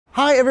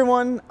Hi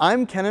everyone,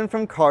 I'm Kennan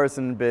from Cars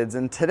and Bids,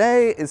 and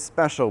today is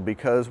special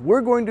because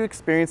we're going to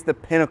experience the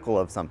pinnacle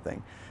of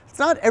something. It's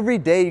not every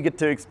day you get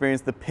to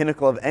experience the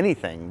pinnacle of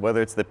anything,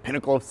 whether it's the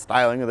pinnacle of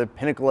styling or the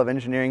pinnacle of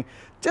engineering.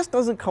 It just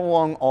doesn't come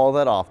along all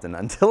that often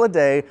until a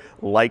day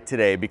like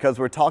today, because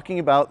we're talking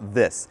about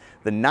this,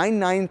 the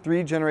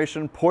 993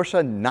 generation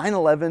Porsche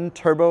 911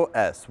 Turbo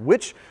S,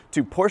 which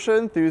to Porsche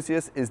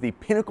enthusiasts is the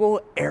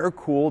pinnacle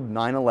air-cooled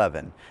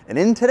 911. And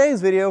in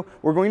today's video,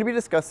 we're going to be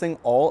discussing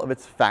all of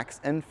its facts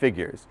and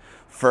figures.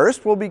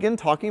 First, we'll begin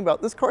talking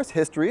about this car's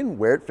history and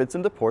where it fits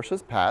into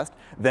Porsche's past.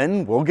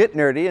 Then we'll get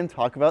nerdy and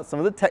talk about some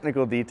of the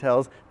technical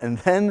details, and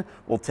then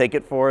we'll take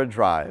it for a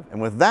drive.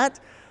 And with that,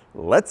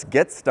 let's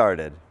get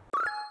started.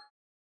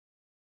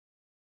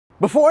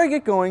 Before I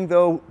get going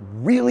though,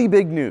 really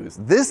big news.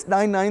 This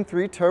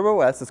 993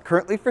 Turbo S is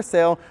currently for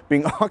sale,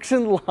 being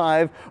auctioned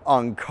live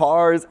on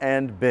Cars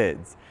and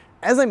Bids.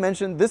 As I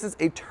mentioned, this is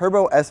a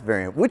Turbo S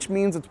variant, which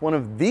means it's one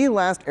of the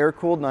last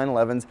air-cooled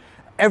 911s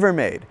ever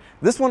made.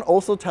 This one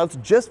also touts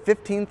just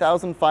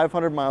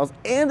 15,500 miles,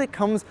 and it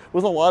comes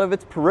with a lot of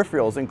its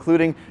peripherals,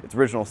 including its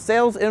original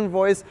sales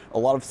invoice, a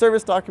lot of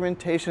service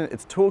documentation,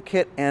 its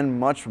toolkit, and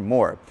much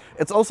more.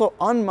 It's also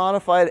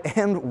unmodified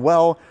and,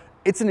 well,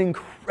 it's an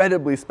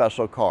incredibly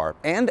special car.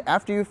 And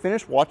after you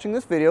finish watching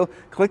this video,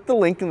 click the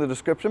link in the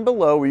description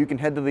below where you can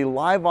head to the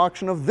live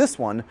auction of this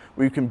one,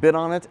 where you can bid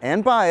on it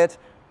and buy it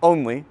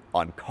only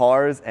on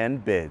Cars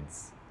and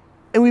Bids.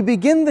 And we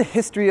begin the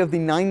history of the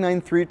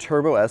 993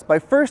 Turbo S by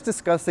first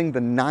discussing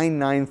the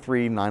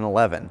 993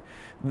 911.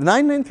 The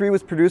 993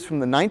 was produced from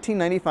the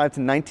 1995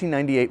 to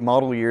 1998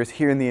 model years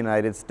here in the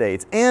United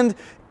States, and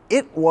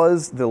it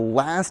was the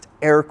last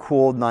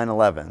air-cooled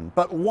 911.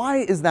 But why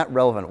is that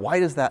relevant? Why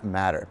does that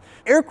matter?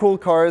 Air-cooled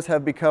cars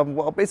have become,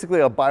 well, basically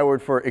a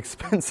byword for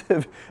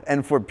expensive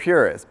and for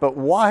purists. But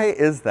why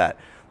is that?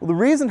 Well, the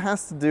reason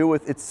has to do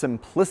with its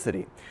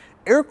simplicity.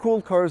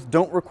 Air-cooled cars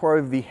don't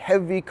require the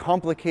heavy,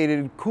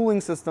 complicated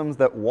cooling systems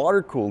that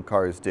water-cooled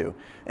cars do.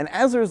 And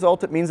as a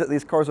result, it means that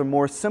these cars are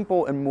more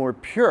simple and more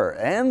pure,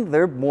 and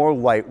they're more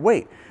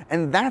lightweight.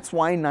 And that's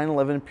why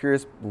 911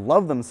 purists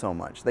love them so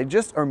much. They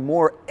just are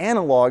more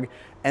analog,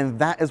 and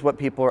that is what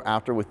people are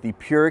after with the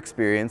pure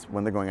experience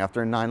when they're going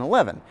after a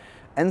 911.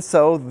 And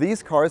so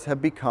these cars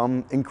have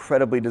become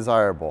incredibly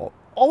desirable.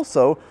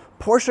 Also,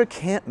 Porsche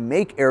can't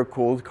make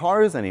air-cooled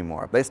cars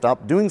anymore. They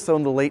stopped doing so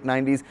in the late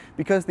 90s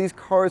because these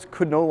cars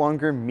could no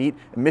longer meet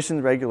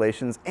emissions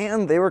regulations,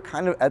 and they were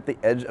kind of at the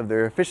edge of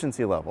their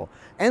efficiency level.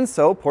 And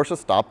so Porsche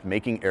stopped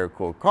making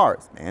air-cooled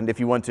cars. And if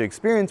you want to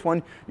experience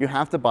one, you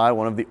have to buy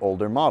one of the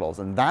older models,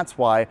 and that's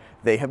why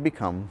they have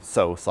become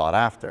so sought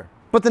after.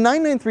 But the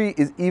 993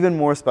 is even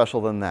more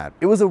special than that.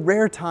 It was a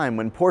rare time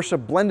when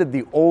Porsche blended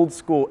the old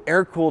school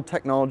air-cooled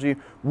technology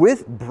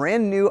with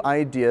brand new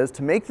ideas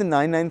to make the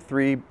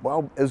 993,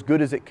 well, as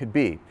good as it could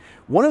be.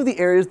 One of the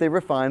areas they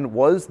refined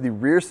was the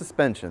rear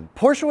suspension.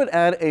 Porsche would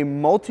add a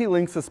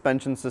multi-link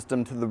suspension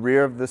system to the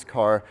rear of this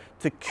car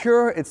to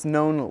cure its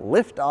known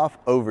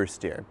lift-off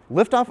oversteer.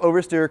 Lift-off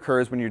oversteer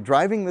occurs when you're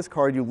driving this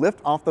car, you lift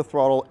off the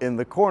throttle in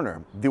the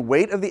corner. The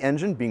weight of the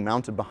engine being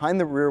mounted behind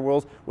the rear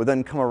wheels would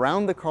then come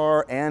around the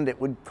car, and it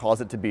would cause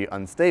it to be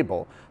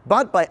unstable.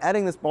 But by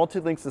adding this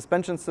multi-link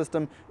suspension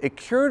system, it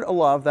cured a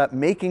lot of that,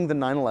 making the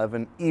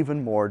 911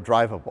 even more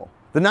drivable.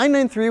 The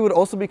 993 would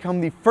also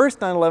become the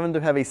first 911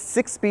 to have a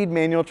 6-speed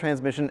manual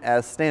transmission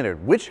as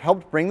standard, which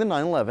helped bring the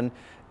 911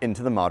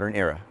 into the modern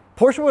era.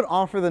 Porsche would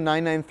offer the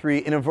 993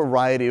 in a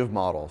variety of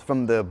models,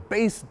 from the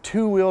base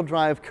 2-wheel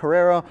drive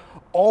Carrera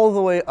all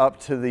the way up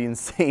to the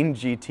insane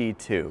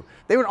GT2.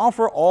 They would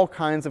offer all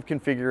kinds of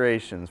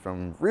configurations,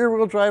 from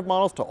rear-wheel drive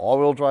models to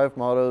all-wheel drive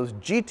models,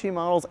 GT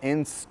models,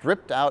 and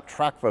stripped-out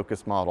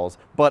track-focused models.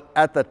 But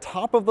at the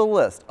top of the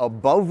list,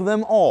 above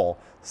them all,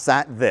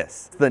 sat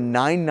this, the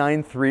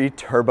 993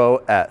 Turbo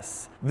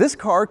S. This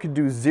car could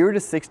do 0 to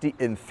 60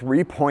 in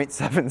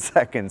 3.7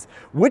 seconds,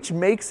 which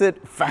makes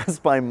it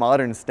fast by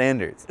modern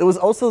standards. It was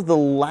also the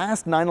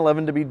last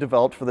 911 to be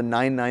developed for the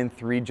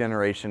 993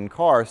 generation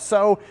car,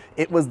 so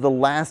it was the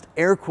last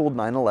air-cooled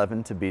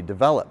 911 to be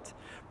developed.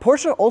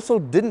 Porsche also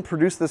didn't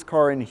produce this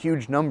car in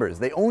huge numbers.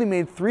 They only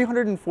made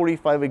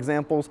 345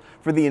 examples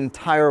for the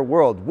entire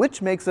world,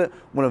 which makes it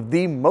one of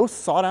the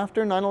most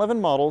sought-after 911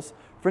 models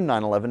for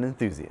 911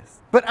 enthusiasts.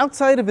 But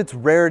outside of its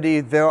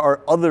rarity, there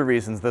are other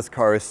reasons this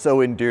car is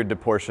so endeared to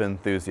Porsche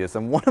enthusiasts,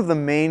 and one of the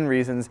main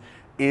reasons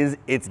is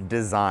its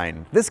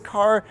design. This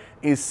car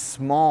is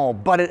small,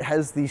 but it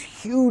has these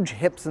huge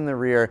hips in the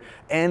rear,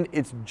 and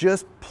it's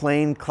just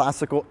plain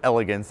classical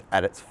elegance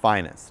at its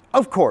finest.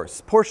 Of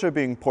course, Porsche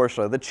being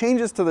Porsche, the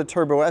changes to the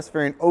Turbo S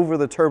variant over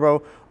the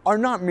Turbo are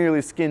not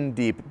merely skin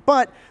deep,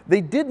 but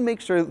they did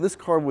make sure that this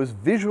car was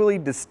visually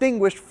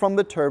distinguished from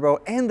the Turbo,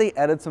 and they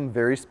added some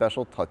very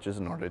special touches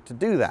in order to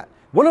do that.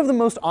 One of the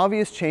most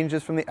obvious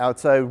changes from the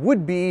outside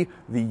would be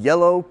the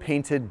yellow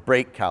painted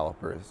brake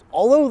calipers.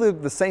 Although they're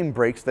the same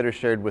brakes that are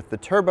shared with the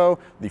turbo,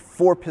 the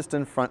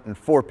 4-piston front and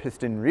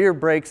 4-piston rear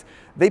brakes,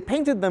 they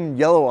painted them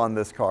yellow on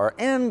this car,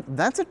 and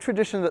that's a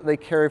tradition that they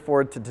carry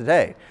forward to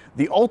today.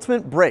 The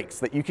ultimate brakes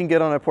that you can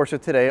get on a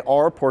Porsche today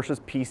are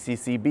Porsche's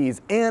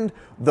PCCBs, and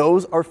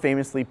those are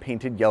famously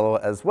painted yellow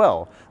as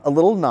well, a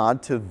little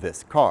nod to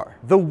this car.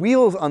 The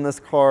wheels on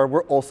this car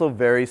were also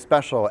very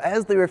special,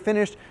 as they were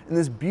finished in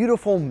this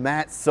beautiful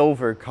matte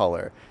silver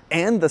color,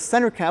 and the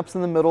center caps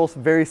in the middle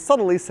very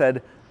subtly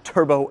said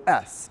Turbo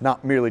S,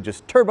 not merely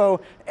just turbo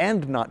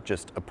and not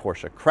just a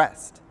Porsche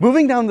crest.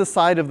 Moving down the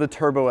side of the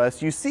Turbo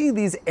S, you see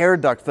these air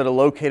ducts that are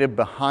located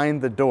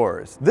behind the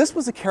doors. This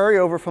was a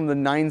carryover from the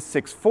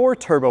 964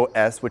 Turbo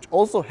S, which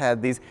also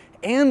had these,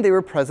 and they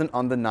were present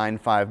on the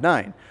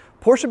 959.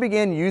 Porsche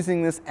began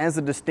using this as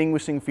a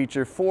distinguishing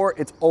feature for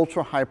its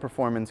ultra high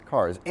performance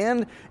cars,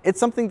 and it's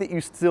something that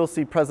you still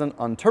see present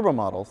on turbo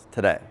models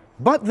today.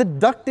 But the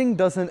ducting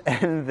doesn't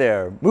end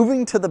there.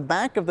 Moving to the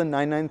back of the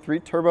 993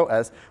 Turbo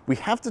S, we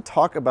have to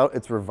talk about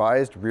its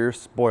revised rear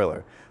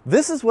spoiler.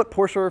 This is what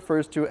Porsche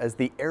refers to as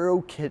the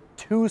Aero Kit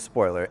 2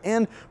 spoiler,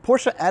 and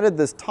Porsche added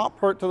this top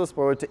part to the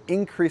spoiler to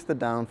increase the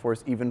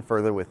downforce even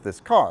further with this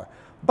car.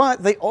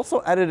 But they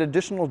also added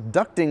additional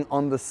ducting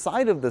on the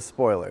side of the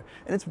spoiler,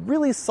 and it's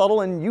really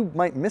subtle and you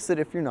might miss it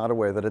if you're not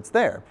aware that it's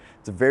there.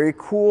 It's a very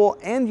cool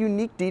and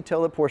unique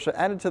detail that Porsche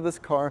added to this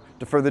car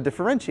to further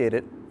differentiate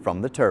it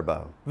from the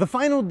turbo. The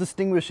final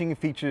distinguishing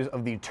features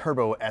of the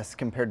Turbo S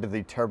compared to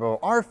the turbo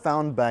are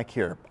found back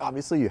here.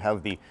 Obviously you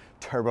have the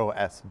Turbo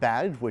S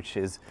badge, which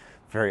is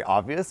very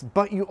obvious,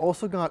 but you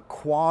also got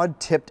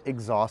quad-tipped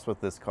exhaust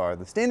with this car.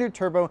 The standard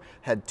turbo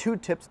had 2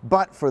 tips,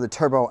 but for the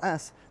Turbo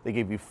S, they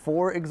gave you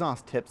 4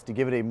 exhaust tips to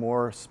give it a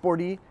more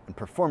sporty and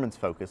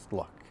performance-focused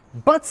look.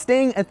 But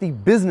staying at the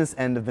business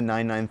end of the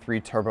 993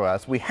 Turbo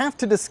S, we have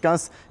to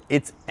discuss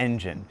its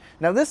engine.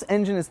 Now this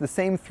engine is the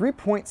same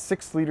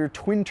 3.6-liter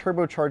twin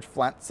turbocharged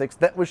flat 6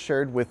 that was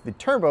shared with the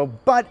turbo,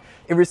 but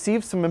it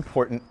received some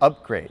important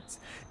upgrades.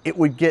 It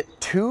would get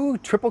 2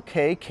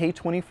 KKK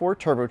K24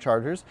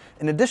 turbochargers,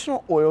 an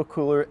additional oil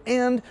cooler,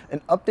 and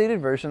an updated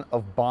version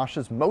of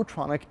Bosch's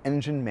Motronic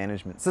engine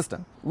management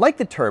system. Like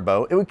the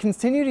turbo, it would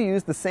continue to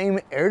use the same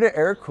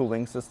air-to-air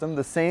cooling system,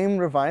 the same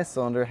revised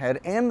cylinder head,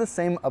 and the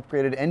same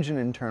upgraded engine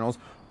internals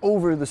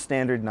over the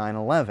standard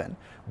 911.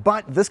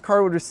 But this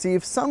car would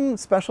receive some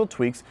special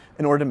tweaks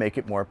in order to make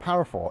it more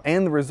powerful.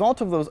 And the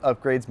result of those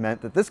upgrades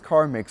meant that this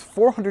car makes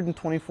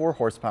 424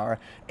 horsepower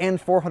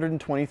and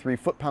 423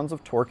 foot-pounds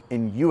of torque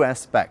in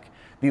US spec.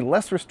 The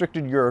less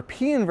restricted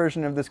European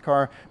version of this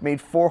car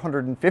made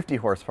 450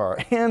 horsepower.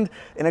 And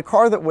in a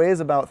car that weighs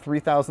about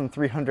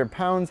 3,300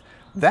 pounds,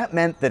 that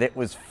meant that it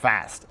was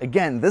fast.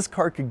 Again, this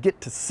car could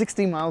get to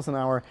 60 miles an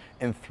hour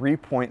in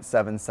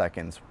 3.7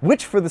 seconds,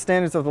 which for the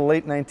standards of the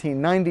late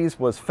 1990s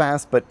was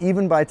fast, but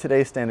even by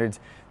today's standards,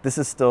 this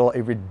is still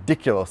a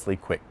ridiculously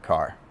quick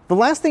car. The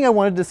last thing I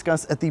want to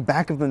discuss at the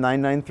back of the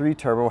 993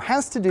 Turbo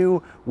has to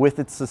do with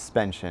its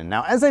suspension.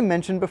 Now, as I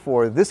mentioned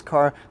before, this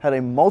car had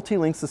a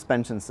multi-link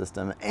suspension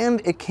system,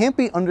 and it can't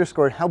be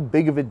underscored how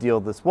big of a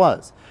deal this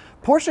was.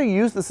 Porsche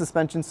used the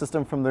suspension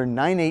system from their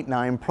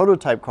 989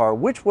 prototype car,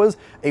 which was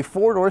a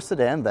 4-door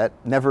sedan that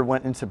never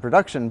went into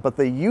production, but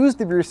they used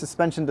the rear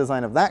suspension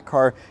design of that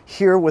car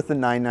here with the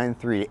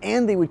 993,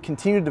 and they would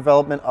continue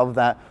development of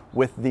that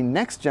with the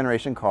next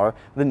generation car,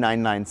 the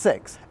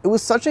 996. It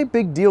was such a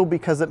big deal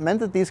because it meant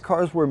that these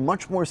cars were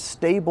much more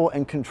stable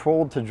and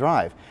controlled to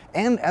drive,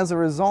 and as a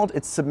result,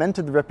 it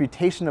cemented the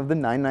reputation of the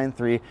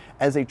 993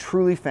 as a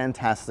truly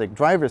fantastic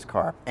driver's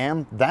car,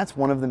 and that's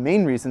one of the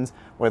main reasons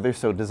why they're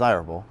so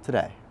desirable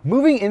today.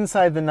 Moving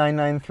inside the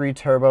 993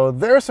 Turbo,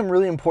 there are some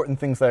really important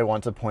things that I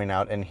want to point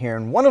out in here,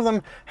 and one of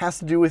them has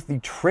to do with the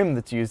trim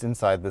that's used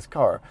inside this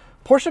car.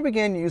 Porsche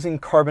began using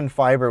carbon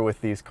fiber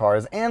with these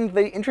cars, and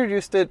they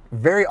introduced it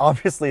very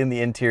obviously in the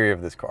interior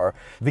of this car.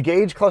 The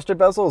gauge cluster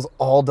bezel is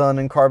all done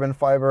in carbon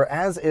fiber,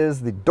 as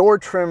is the door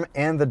trim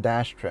and the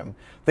dash trim.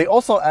 They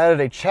also added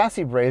a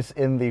chassis brace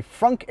in the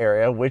frunk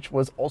area, which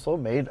was also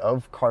made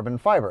of carbon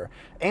fiber.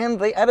 And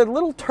they added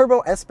little Turbo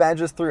S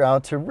badges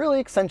throughout to really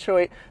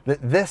accentuate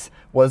that this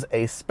was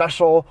a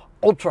special,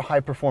 ultra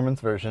high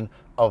performance version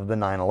of the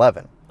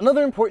 911.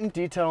 Another important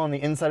detail on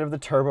the inside of the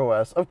Turbo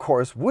S, of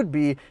course, would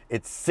be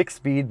its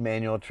 6-speed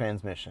manual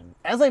transmission.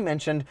 As I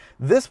mentioned,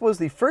 this was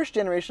the first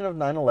generation of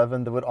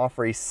 911 that would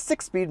offer a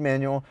 6-speed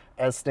manual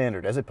as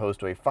standard, as opposed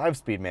to a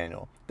 5-speed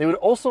manual. They would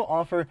also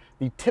offer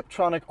the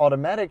Tiptronic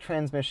automatic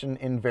transmission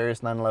in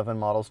various 911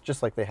 models,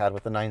 just like they had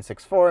with the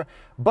 964,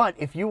 but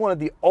if you wanted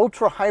the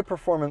ultra high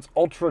performance,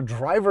 ultra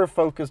driver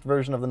focused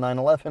version of the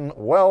 911,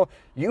 well,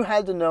 you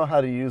had to know how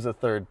to use a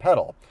third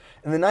pedal.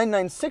 In the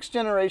 996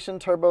 generation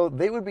Turbo,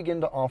 they would begin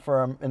to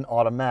offer an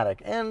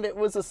automatic, and it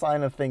was a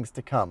sign of things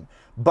to come.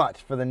 But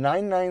for the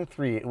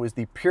 993, it was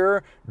the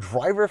pure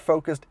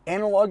driver-focused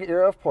analog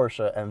era of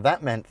Porsche, and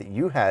that meant that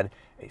you had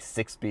a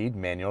 6-speed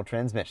manual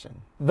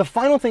transmission. The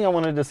final thing I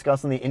want to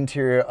discuss on the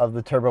interior of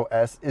the Turbo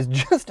S is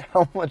just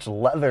how much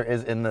leather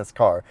is in this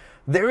car.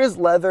 There is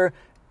leather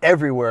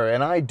everywhere,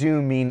 and I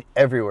do mean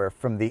everywhere,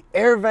 from the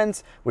air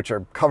vents, which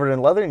are covered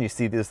in leather, and you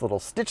see these little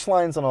stitch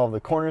lines on all of the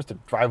corners to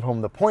drive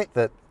home the point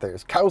that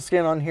there's cow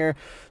skin on here,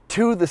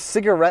 to the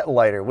cigarette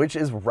lighter, which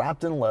is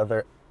wrapped in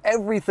leather.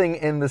 Everything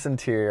in this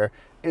interior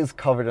is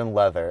covered in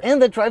leather.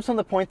 And that drives home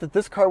the point that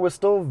this car was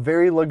still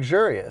very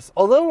luxurious.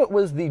 Although it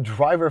was the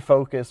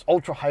driver-focused,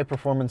 ultra-high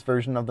performance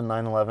version of the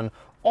 911,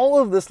 all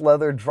of this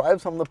leather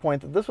drives home the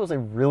point that this was a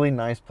really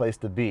nice place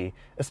to be,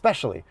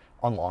 especially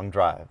on long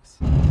drives.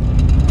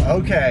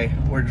 Okay,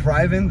 we're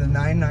driving the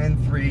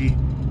 993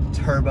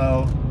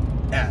 Turbo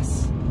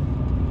S.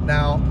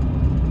 Now,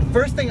 the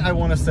first thing I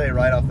want to say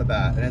right off the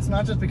bat, and it's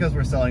not just because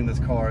we're selling this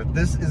car,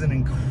 this is an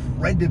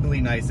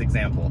incredibly nice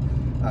example.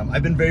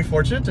 I've been very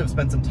fortunate to have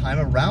spent some time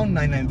around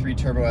 993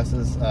 Turbo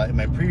S's in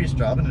my previous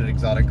job in an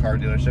exotic car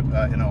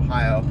dealership in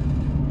Ohio,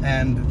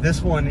 and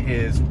this one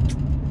is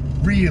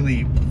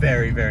really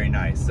very, very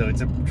nice. So it's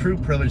a true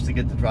privilege to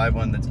get to drive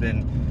one that's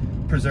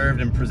been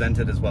preserved and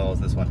presented as well as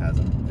this one has.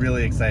 I'm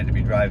really excited to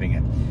be driving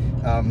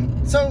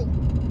it. So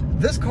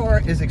this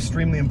car is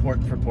extremely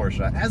important for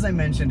Porsche. As I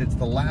mentioned, it's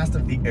the last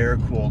of the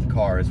air-cooled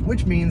cars,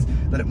 which means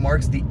that it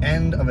marks the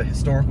end of a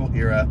historical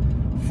era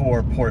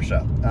for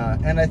Porsche.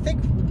 And I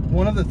think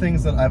one of the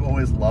things that I've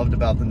always loved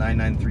about the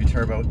 993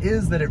 Turbo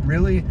is that it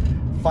really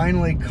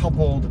finally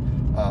coupled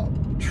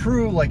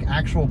true, like,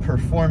 actual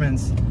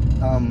performance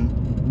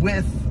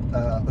with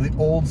the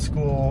old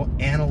school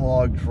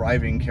analog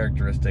driving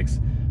characteristics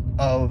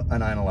of a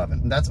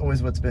 911. And that's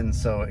always what's been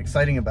so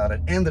exciting about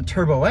it. And the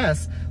Turbo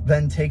S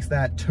then takes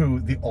that to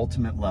the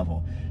ultimate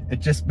level.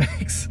 It just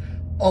makes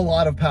a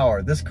lot of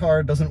power. This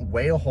car doesn't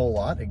weigh a whole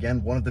lot.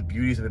 Again, one of the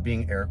beauties of it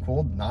being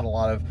air-cooled, not a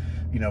lot of,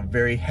 you know,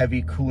 very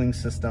heavy cooling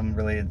system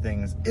related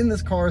things in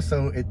this car,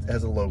 so it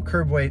has a low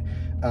curb weight,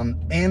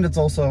 and it's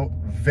also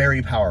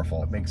very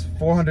powerful. It makes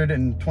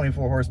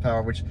 424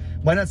 horsepower, which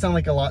might not sound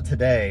like a lot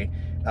today,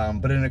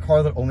 but in a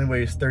car that only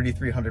weighs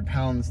 3,300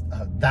 pounds,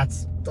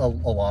 that's a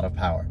lot of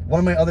power. One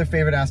of my other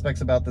favorite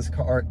aspects about this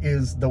car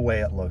is the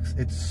way it looks.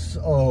 It's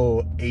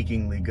so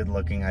achingly good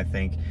looking, I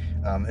think,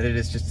 and it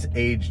is just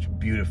aged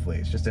beautifully.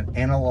 It's just an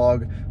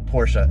analog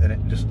Porsche, and it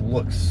just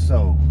looks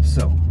so,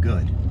 so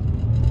good.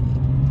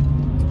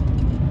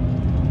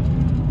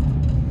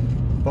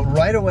 But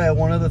right away,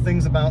 one of the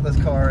things about this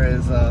car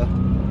is,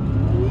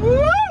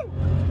 woo!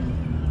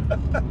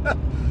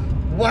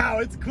 Wow,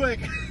 it's quick.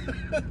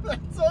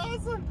 That's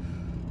awesome.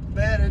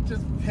 Man, it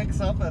just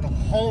picks up and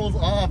holds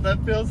off.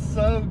 That feels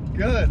so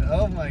good.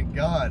 Oh my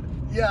God.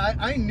 Yeah,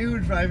 I knew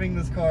driving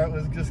this car, it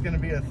was just gonna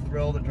be a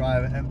thrill to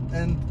drive.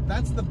 And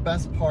that's the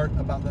best part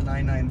about the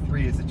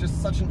 993 is it's just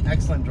such an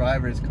excellent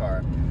driver's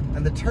car.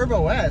 And the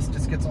Turbo S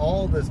just gets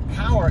all this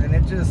power, and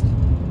it just,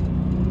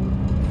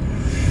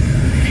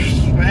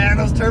 man,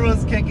 those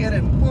turbos kick in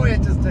and boy,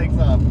 it just takes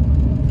off.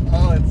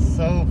 Oh, it's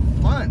so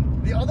fun.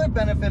 The other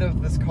benefit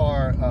of this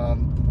car,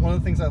 one of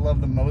the things I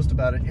love the most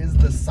about it is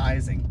the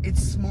sizing.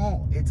 It's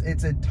small.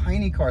 It's a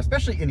tiny car,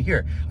 especially in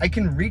here. I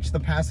can reach the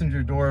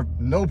passenger door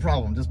no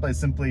problem just by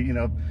simply, you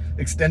know,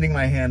 extending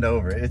my hand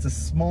over. It's a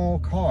small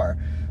car.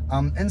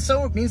 And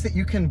so it means that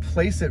you can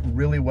place it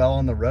really well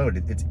on the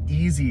road. It's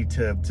easy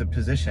to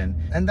position.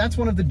 And that's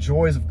one of the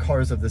joys of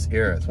cars of this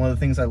era. It's one of the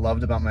things I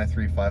loved about my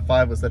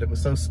 355 was that it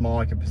was so small,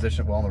 I could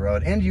position it well on the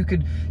road. And you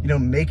could, you know,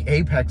 make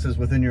apexes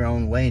within your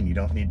own lane. You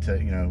don't need to,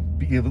 you know,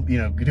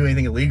 do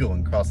anything illegal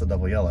and cross the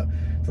double yellow.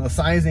 So the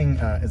sizing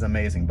is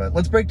amazing. But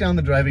let's break down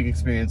the driving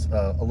experience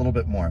a little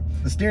bit more.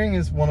 The steering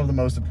is one of the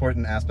most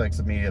important aspects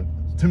of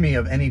to me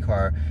of any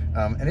car,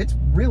 and it's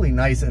really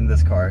nice in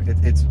this car.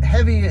 It's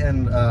heavy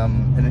and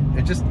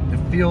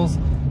it feels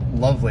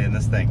lovely in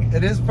this thing.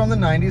 It is from the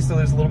 90s, so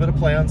there's a little bit of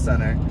play on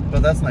center,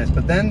 but that's nice.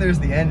 But then there's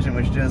the engine,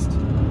 which just,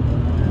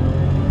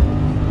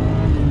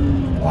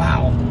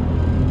 wow.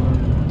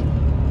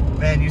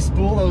 Man, you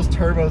spool those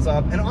turbos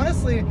up, and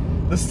honestly,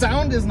 the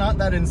sound is not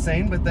that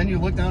insane, but then you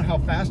look down how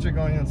fast you're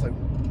going, and it's like,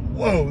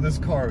 whoa, this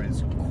car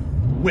is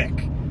quick,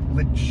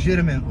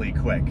 legitimately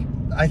quick.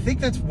 I think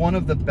that's one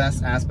of the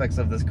best aspects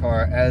of this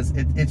car, as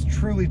it's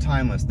truly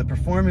timeless. The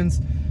performance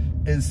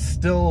is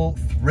still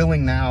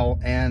thrilling now,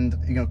 and,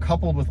 you know,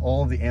 coupled with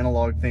all of the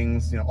analog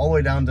things, you know, all the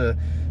way down to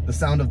the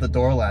sound of the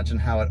door latch and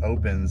how it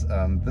opens,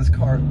 this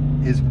car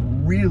is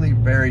really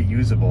very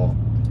usable.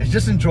 It's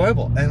just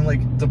enjoyable and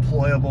like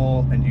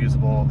deployable and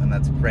usable, and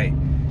that's great.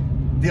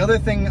 The other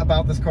thing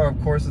about this car,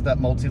 of course, is that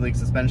multi-link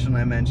suspension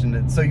I mentioned.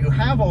 And so you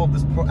have all of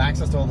this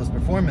access to all this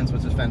performance,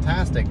 which is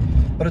fantastic,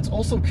 but it's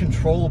also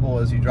controllable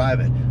as you drive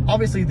it.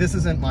 Obviously, this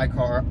isn't my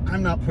car.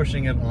 I'm not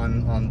pushing it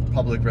on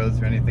public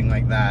roads or anything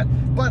like that,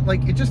 but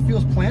like it just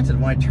feels planted.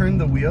 When I turn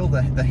the wheel,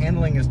 the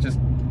handling is just,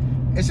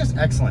 it's just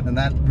excellent, and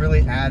that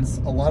really adds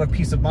a lot of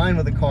peace of mind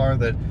with the car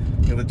that,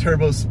 you know, the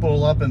turbos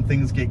spool up and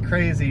things get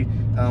crazy.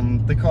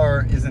 The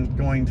car isn't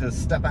going to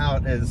step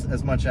out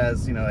as much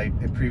as, you know, a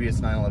previous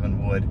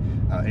 911 would,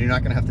 and you're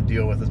not going to have to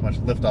deal with as much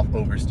lift-off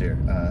oversteer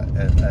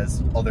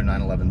as other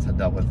 911s had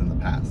dealt with in the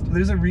past.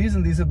 There's a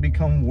reason these have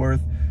become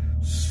worth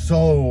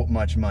so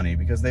much money,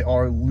 because they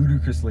are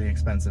ludicrously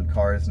expensive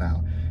cars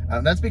now.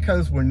 That's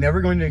because we're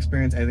never going to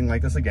experience anything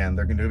like this again.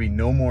 There are going to be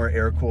no more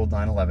air-cooled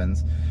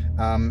 911s.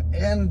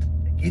 And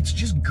it's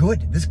just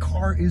good. This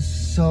car is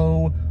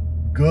so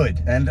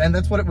good. And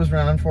that's what it was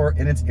renowned for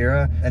in its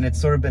era. And it's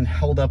sort of been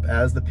held up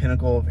as the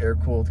pinnacle of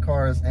air-cooled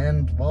cars.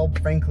 And, well,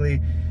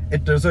 frankly,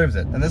 it deserves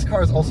it. And this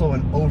car is also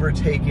an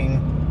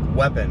overtaking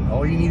weapon.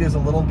 All you need is a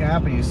little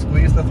gap and you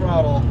squeeze the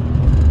throttle,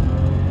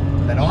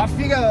 and off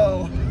you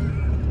go.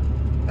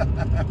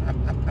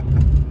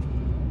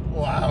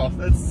 Wow,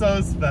 that's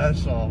so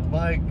special.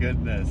 My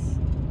goodness.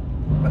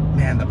 But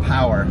man, the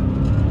power.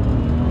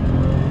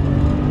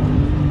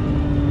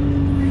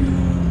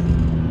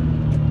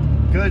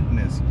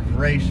 Goodness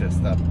gracious,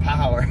 the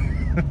power.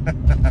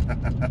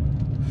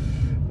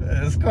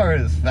 This car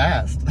is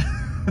fast.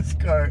 This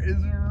car is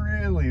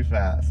really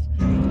fast.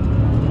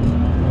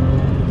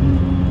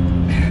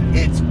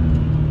 It's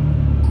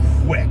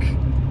quick.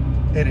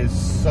 It is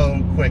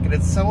so quick, and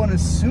it's so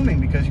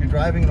unassuming because you're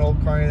driving an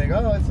old car and you think,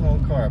 oh, it's an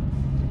old car.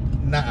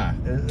 Nah,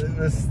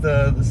 this is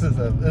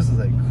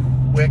a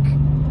quick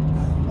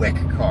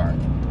car,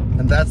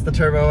 and that's the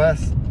Turbo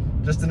S.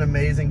 Just an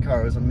amazing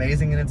car. It was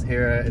amazing in its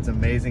era. It's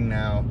amazing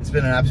now. It's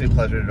been an absolute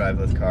pleasure to drive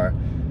this car,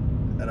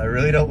 and I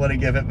really don't want to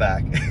give it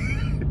back.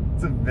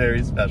 It's a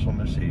very special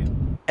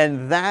machine.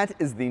 And that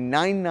is the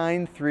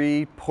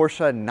 993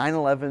 Porsche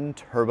 911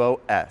 Turbo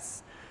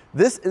S.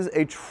 This is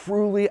a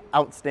truly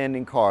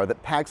outstanding car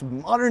that packs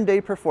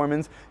modern-day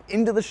performance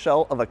into the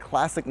shell of a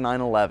classic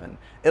 911.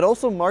 It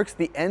also marks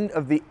the end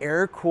of the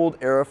air-cooled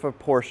era for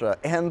Porsche,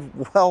 and,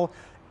 well,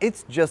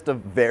 it's just a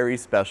very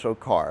special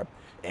car.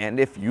 And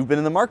if you've been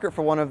in the market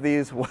for one of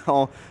these,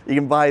 well, you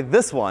can buy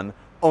this one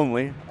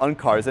only on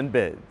Cars and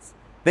Bids.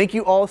 Thank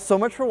you all so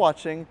much for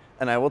watching,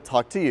 and I will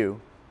talk to you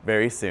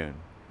very soon.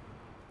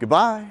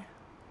 Goodbye.